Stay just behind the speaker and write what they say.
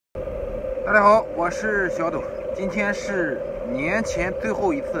大家好，我是小斗，今天是年前最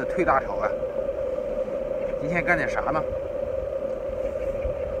后一次退大潮啊。今天干点啥呢？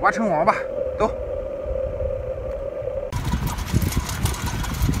挖成王吧，走。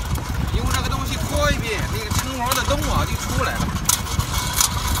用这个东西拖一遍，那个成王的洞啊就出来了。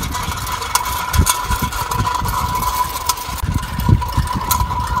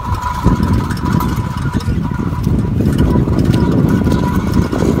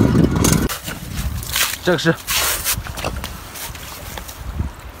这个是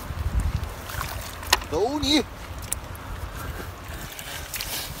走你！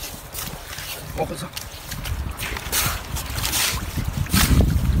我操！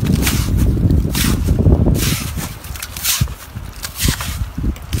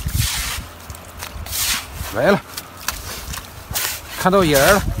来了，看到眼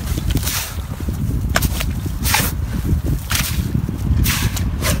儿了。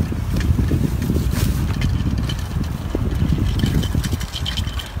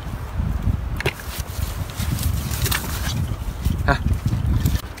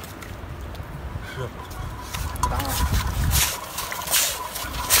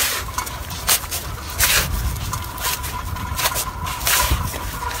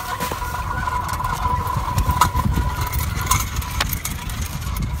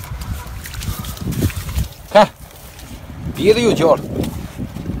看，鼻子又叫了。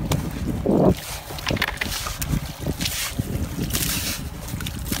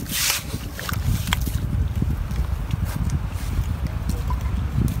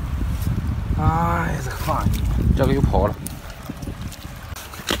哎呀，这个放你，这个又跑了。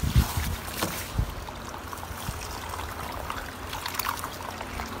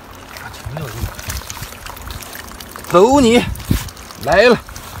走你，来了。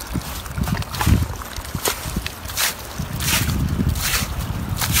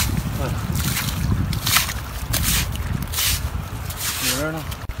女儿呢？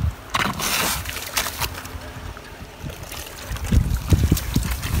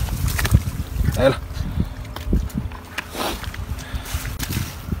来了，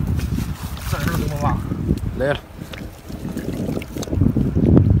这儿怎么挖？来了。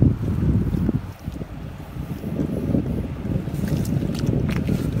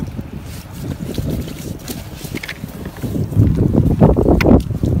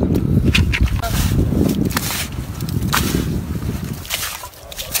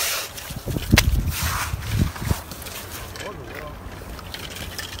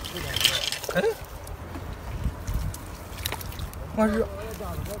哎，我是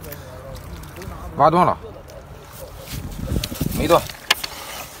挖断了，没断。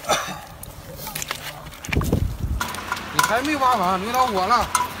你还没挖完，轮到我了。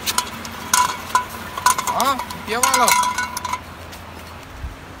啊，别挖了。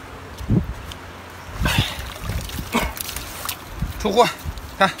出货，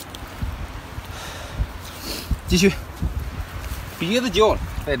看，继续。鼻子叫了，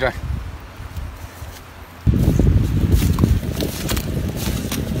在这儿。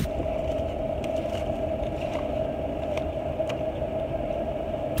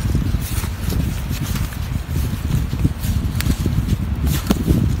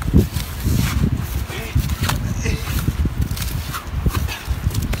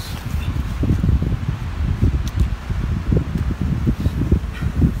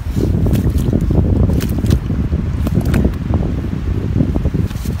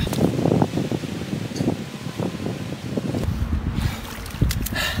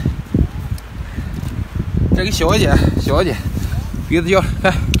这个小姐，鼻子叫，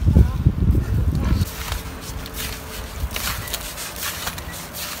看。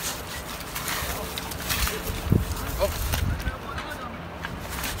好，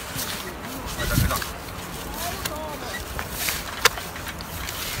快点，快点。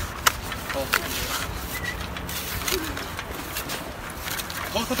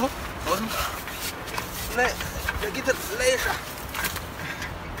好，来，再给他来一下。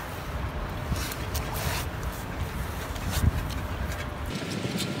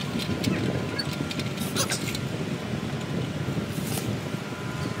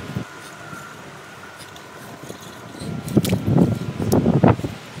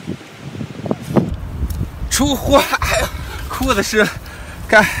出货！哎呀，裤子湿了，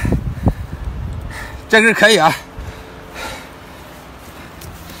看，这根可以啊，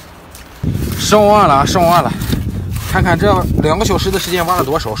上岸了，看看这2个小时的时间挖了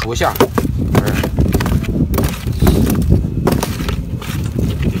多少，数一下。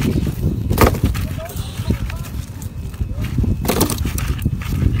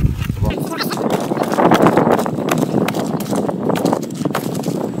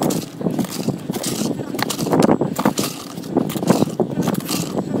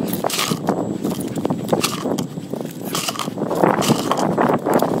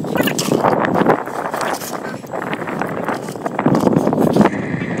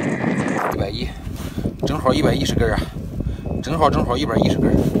好110根啊，正好110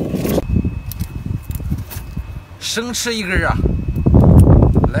根。生吃一根啊，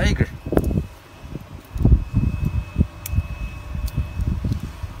来一根。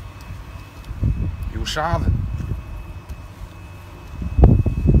有沙子，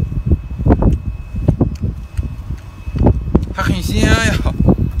还很鲜呀，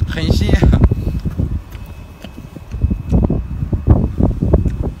很鲜。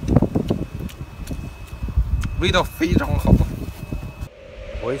味道非常好。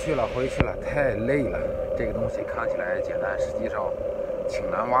回去了，太累了。这个东西看起来简单，实际上挺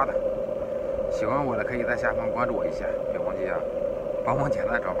难挖的。喜欢我的可以在下方关注我一下，别忘记帮忙点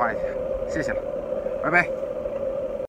赞转发一下，谢谢了，拜拜。